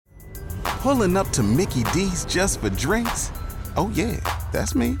Pulling up to Mickey D's just for drinks? Oh yeah,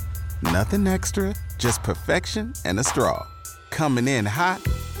 that's me. Nothing extra, just perfection and a straw. Coming in hot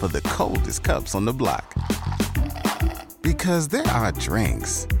for the coldest cups on the block. Because there are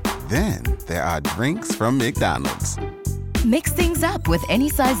drinks. Then there are drinks from McDonald's. Mix things up with any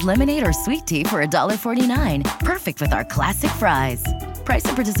size lemonade or sweet tea for $1.49. Perfect with our classic fries. Price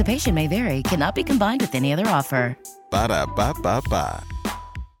and participation may vary. Cannot be combined with any other offer. Ba-da-ba-ba-ba.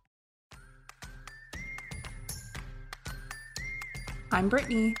 I'm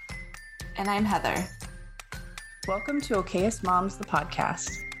Brittany. And I'm Heather. Welcome to Okayest Moms, the podcast.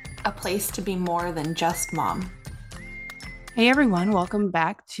 A place to be more than just mom. Hey everyone, welcome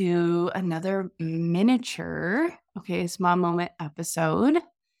back to another miniature Okayest Mom Moment episode.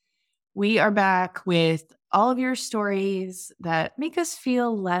 We are back with all of your stories that make us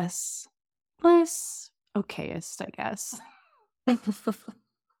feel less okayest, I guess.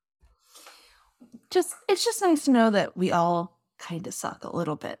 It's just nice to know that we all kind of suck a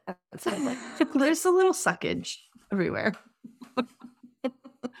little bit. There's a little suckage everywhere.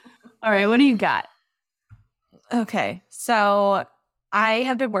 All right, what do you got? Okay, so I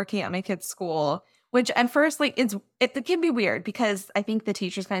have been working at my kid's school, which at first, it can be weird because I think the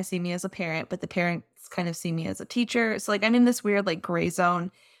teachers kind of see me as a parent, but the parents kind of see me as a teacher. So I'm in this weird gray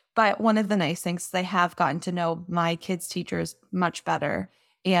zone. But one of the nice things is I have gotten to know my kids' teachers much better,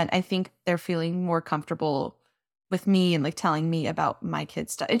 and I think they're feeling more comfortable with me and telling me about my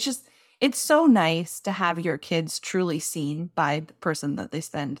kids' stuff. It's so nice to have your kids truly seen by the person that they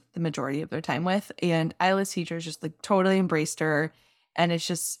spend the majority of their time with. And Isla's teachers just totally embraced her. And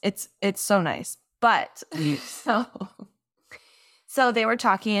it's so nice. But so they were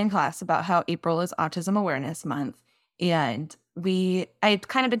talking in class about how April is Autism Awareness Month. And I'd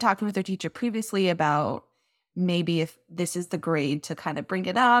kind of been talking with their teacher previously about maybe if this is the grade to kind of bring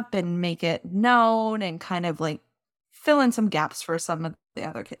it up and make it known and kind of fill in some gaps for some of the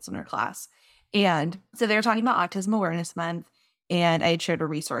other kids in her class. And so they were talking about Autism Awareness Month, and I had shared a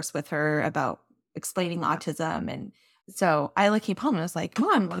resource with her about explaining autism. And so Isla came home and was like,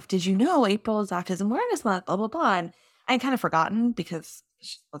 Mom, did you know April is Autism Awareness Month, blah, blah, blah. And I had kind of forgotten because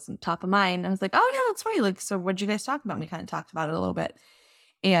she wasn't top of mind. I was like, oh, yeah, that's right. So what did you guys talk about? And we kind of talked about it a little bit.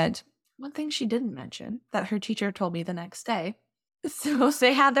 And one thing she didn't mention that her teacher told me the next day. So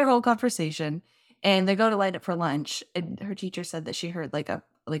they had their whole conversation. And they go to line up for lunch, and her teacher said that she heard a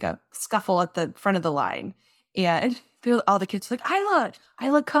scuffle at the front of the line, and all the kids were like,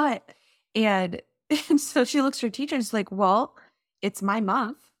 Isla, cut, and so she looks at her teacher and is like, well, it's my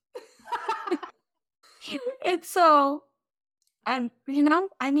month, and so, I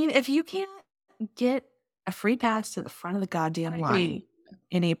mean, if you can't get a free pass to the front of the goddamn line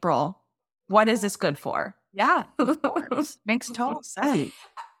in April, what is this good for? Yeah, of course, makes total sense.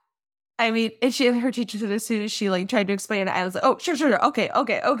 I mean, and her teacher said as soon as she tried to explain it, I was like, oh, sure. Okay, I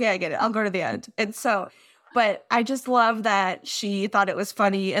get it. I'll go to the end. And so, but I just love that she thought it was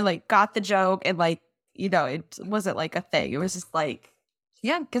funny and got the joke and it wasn't a thing. It was just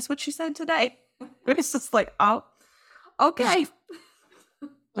yeah, guess what she said today? It was just oh, okay.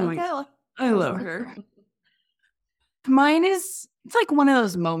 Okay. I love her. Mine is, it's one of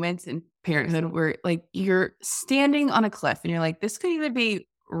those moments in parenthood where you're standing on a cliff and you're this could either be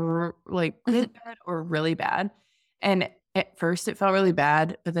really bad or really bad. And at first it felt really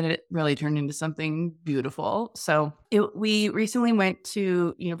bad, but then it really turned into something beautiful. So we recently went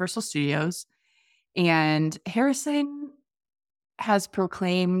to Universal Studios, and Harrison has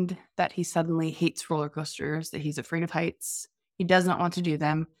proclaimed that he suddenly hates roller coasters, that he's afraid of heights. He does not want to do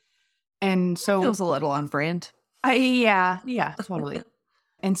them. And so it feels a little on brand. Yeah, totally.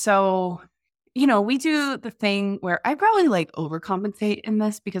 And so we do the thing where I probably overcompensate in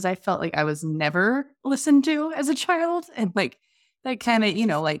this because I felt like I was never listened to as a child. And that kind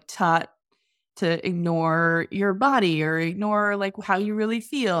of, taught to ignore your body or ignore how you really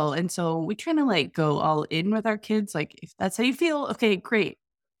feel. And so we try to go all in with our kids. If that's how you feel, okay, great.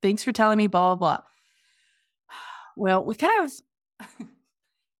 Thanks for telling me, blah, blah, blah. Well, we kind of,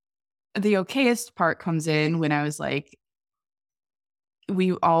 the okayest part comes in when I was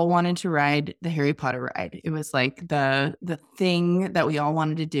we all wanted to ride the Harry Potter ride. It was the thing that we all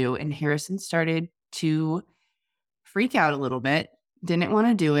wanted to do. And Harrison started to freak out a little bit, didn't want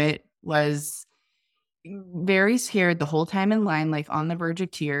to do it, was very scared the whole time in line, on the verge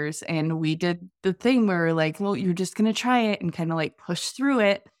of tears. And we did the thing where we're well, you're just going to try it and kind of push through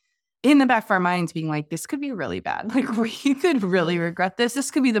it. In the back of our minds being this could be really bad. We could really regret this.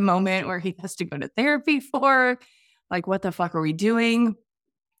 This could be the moment where he has to go to therapy for. What the fuck are we doing?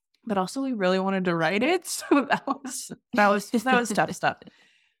 But also we really wanted to write it. So that was tough stuff.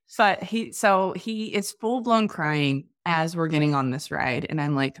 But he is full blown crying as we're getting on this ride. And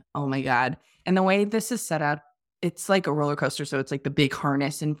I'm like, oh my God. And the way this is set up, it's like a roller coaster. So it's like the big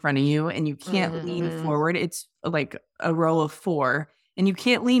harness in front of you and you can't lean forward. It's like a row of 4 and you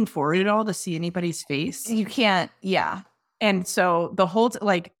can't lean forward at all to see anybody's face. You can't. Yeah. And so the whole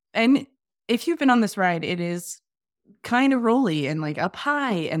and if you've been on this ride, it is kind of rolly and like up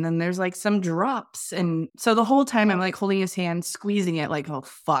high. And then there's like some drops. And so the whole time I'm like holding his hand, squeezing it like, oh,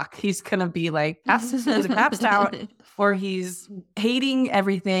 fuck. He's going to be like passed out or he's hating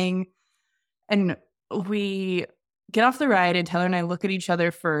everything. And we get off the ride and Taylor and I look at each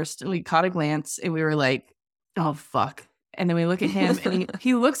other first. We caught a glance and we were like, oh, fuck. And then we look at him and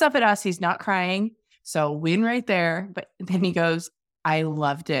he looks up at us. He's not crying. So win right there. But then he goes, I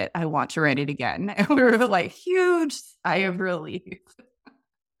loved it. I want to ride it again. And we were like, huge sigh of relief.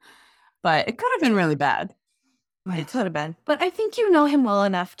 But it could have been really bad. It could have been. But I think you know him well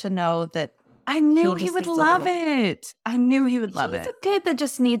enough to know that I knew he would love it. I knew he would love it. He's a kid that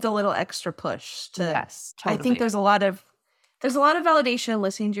just needs a little extra push to. Yes, totally. I think there's a lot of validation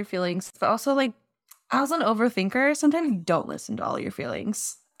listening to your feelings, but also like as an overthinker, sometimes you don't listen to all your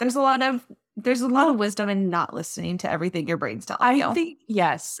feelings. There's a lot of wisdom in not listening to everything your brain's telling you. I think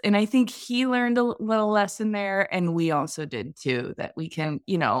yes, and I think he learned a little lesson there, and we also did too. That we can,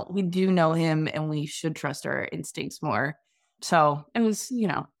 we do know him, and we should trust our instincts more. So it was,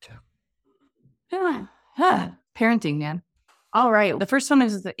 parenting, man. All right, the first one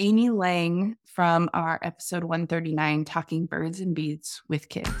is Amy Lang from our episode 139, Talking Birds and Bees with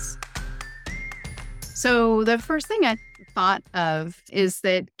Kids. So the first thing I thought of is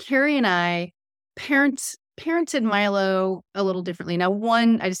that Carrie and I parented Milo a little differently. Now,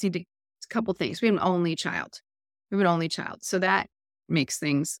 I just need a couple things. We have an only child. So that makes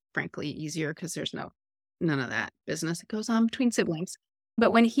things, frankly, easier because there's none of that business that goes on between siblings.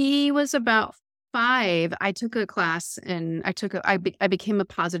 But when he was about 5, I took a class and I became a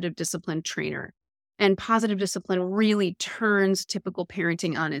positive discipline trainer. And positive discipline really turns typical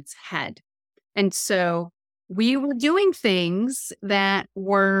parenting on its head. And so we were doing things that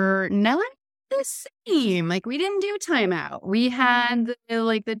were not the same. Like we didn't do timeout. We had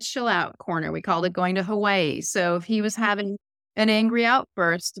the chill out corner. We called it going to Hawaii. So if he was having an angry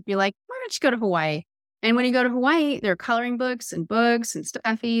outburst, to be like, why don't you go to Hawaii? And when you go to Hawaii, there are coloring books and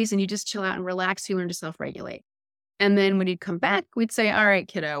stuffies, and you just chill out and relax. You learn to self-regulate. And then when you'd come back, we'd say, all right,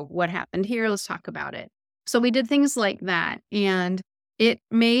 kiddo, what happened here? Let's talk about it. So we did things like that. And it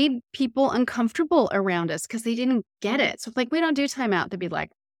made people uncomfortable around us because they didn't get it. So we don't do timeout. They'd be like,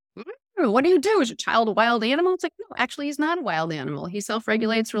 what do you do? Is your child a wild animal? It's like, no, actually, he's not a wild animal. He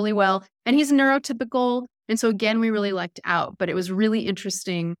self-regulates really well and he's neurotypical. And so again, we really lucked out, but it was really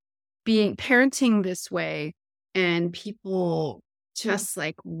interesting parenting this way and people just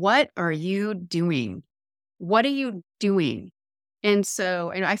like, what are you doing? What are you doing? And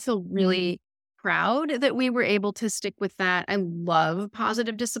so I feel really proud that we were able to stick with that. I love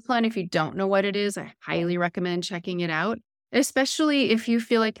positive discipline. If you don't know what it is, I highly recommend checking it out, especially if you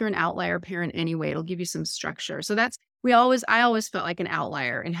feel like you're an outlier parent anyway. It'll give you some structure. So I always felt like an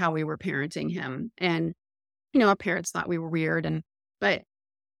outlier in how we were parenting him. And, our parents thought we were weird.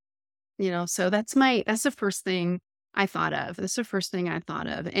 So that's the first thing I thought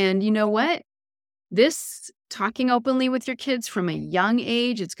of. And you know what? This talking openly with your kids from a young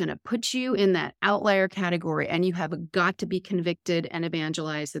age, it's going to put you in that outlier category, and you have got to be convicted and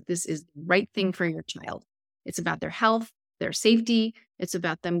evangelize that this is the right thing for your child. It's about their health, their safety. It's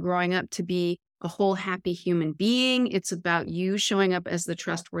about them growing up to be a whole happy human being. It's about you showing up as the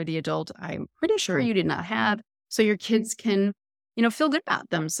trustworthy adult I'm pretty sure you did not have, so your kids can, feel good about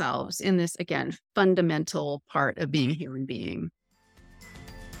themselves in this, again, fundamental part of being a human being.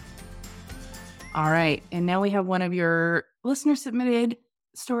 All right. And now we have one of your listener submitted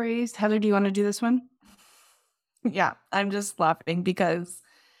stories. Heather, do you want to do this one? Yeah, I'm just laughing because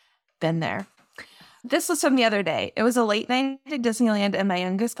been there. This was from the other day. It was a late night at Disneyland and my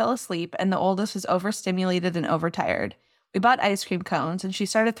youngest fell asleep and the oldest was overstimulated and overtired. We bought ice cream cones and she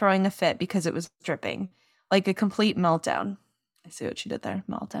started throwing a fit because it was dripping, like a complete meltdown. I see what she did there,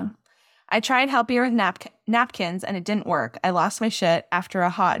 meltdown. I tried helping her with napkins and it didn't work. I lost my shit after a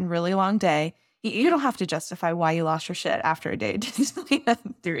hot and really long day. You don't have to justify why you lost your shit after a day.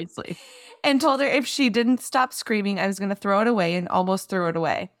 Seriously. And told her if she didn't stop screaming, I was going to throw it away and almost threw it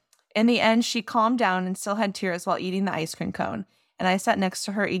away. In the end, she calmed down and still had tears while eating the ice cream cone. And I sat next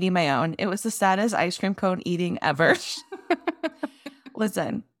to her eating my own. It was the saddest ice cream cone eating ever.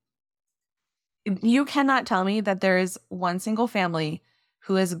 Listen, you cannot tell me that there is one single family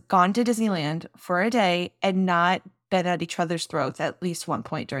who has gone to Disneyland for a day and not been at each other's throats at least one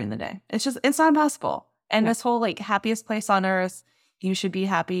point during the day. It's not impossible. And this whole like happiest place on earth, you should be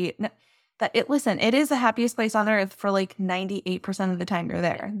happy. Listen, it is the happiest place on earth for like 98% of the time you're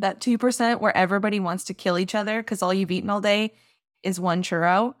there. That 2% where everybody wants to kill each other because all you've eaten all day is one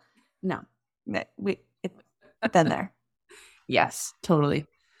churro. No, we've been there. Yes, totally.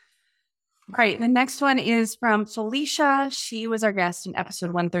 All right, the next one is from Felicia. She was our guest in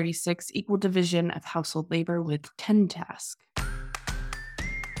episode 136, Equal Division of Household Labor with 10 Tasks.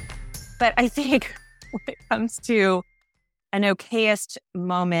 But I think when it comes to an okayest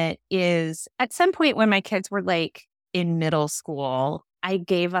moment is at some point when my kids were like in middle school, I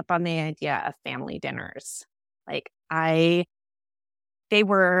gave up on the idea of family dinners. Like they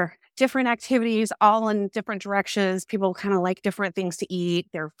were different activities, all in different directions. People kind of like different things to eat.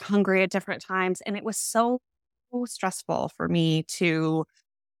 They're hungry at different times. And it was so stressful for me to,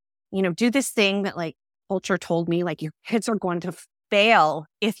 do this thing that like culture told me, like your kids are going to fail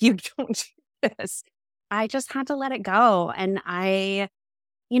if you don't do this. I just had to let it go. And I,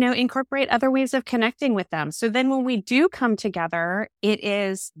 incorporate other ways of connecting with them. So then when we do come together, it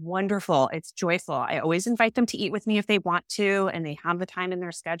is wonderful. It's joyful. I always invite them to eat with me if they want to, and they have the time in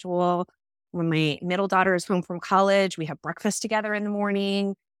their schedule. When my middle daughter is home from college, we have breakfast together in the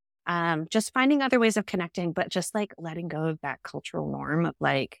morning. Just finding other ways of connecting, but just like letting go of that cultural norm of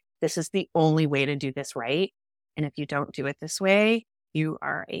like, this is the only way to do this right. And if you don't do it this way, you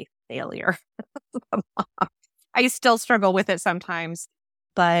are a failure. I still struggle with it sometimes,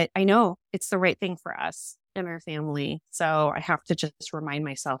 but I know it's the right thing for us and our family. So I have to just remind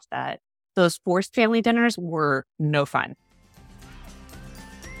myself that those forced family dinners were no fun.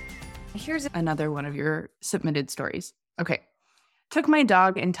 Here's another one of your submitted stories. Okay. Took my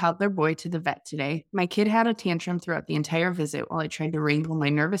dog and toddler boy to the vet today. My kid had a tantrum throughout the entire visit while I tried to wrangle my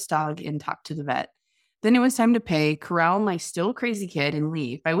nervous dog and talk to the vet. Then it was time to pay, corral my still crazy kid, and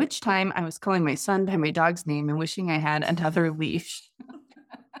leave, by which time I was calling my son by my dog's name and wishing I had another leash.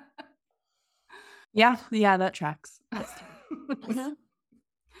 Yeah, that tracks.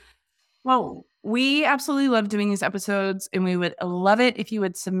 Well, we absolutely love doing these episodes, and we would love it if you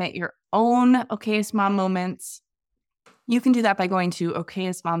would submit your own Okayest Mom moments. You can do that by going to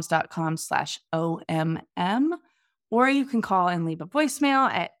okayestmoms.com/OMM, or you can call and leave a voicemail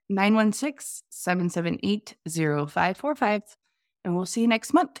at 916-778-0545. And we'll see you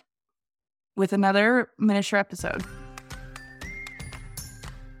next month with another miniature episode.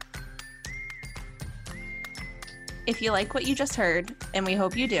 If you like what you just heard, and we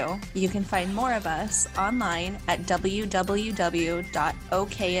hope you do, you can find more of us online at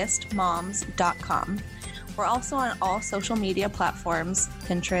www.okayestmoms.com. We're also on all social media platforms,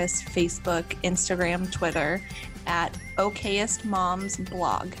 Pinterest, Facebook, Instagram, Twitter, at Okayest Moms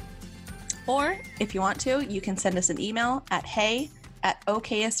Blog. Or if you want to, you can send us an email at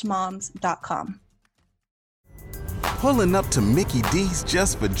hey@okayestmoms.com. Pulling up to Mickey D's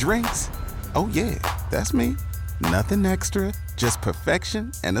just for drinks? Oh yeah, that's me. Nothing extra, just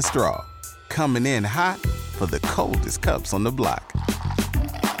perfection and a straw. Coming in hot for the coldest cups on the block.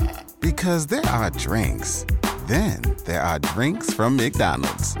 Because there are drinks. Then there are drinks from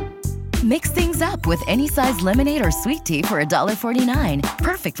McDonald's. Mix things up with any size lemonade or sweet tea for $1.49.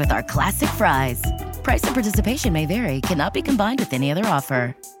 Perfect with our classic fries. Price and participation may vary. Cannot be combined with any other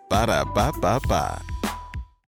offer. Ba-da-ba-ba-ba.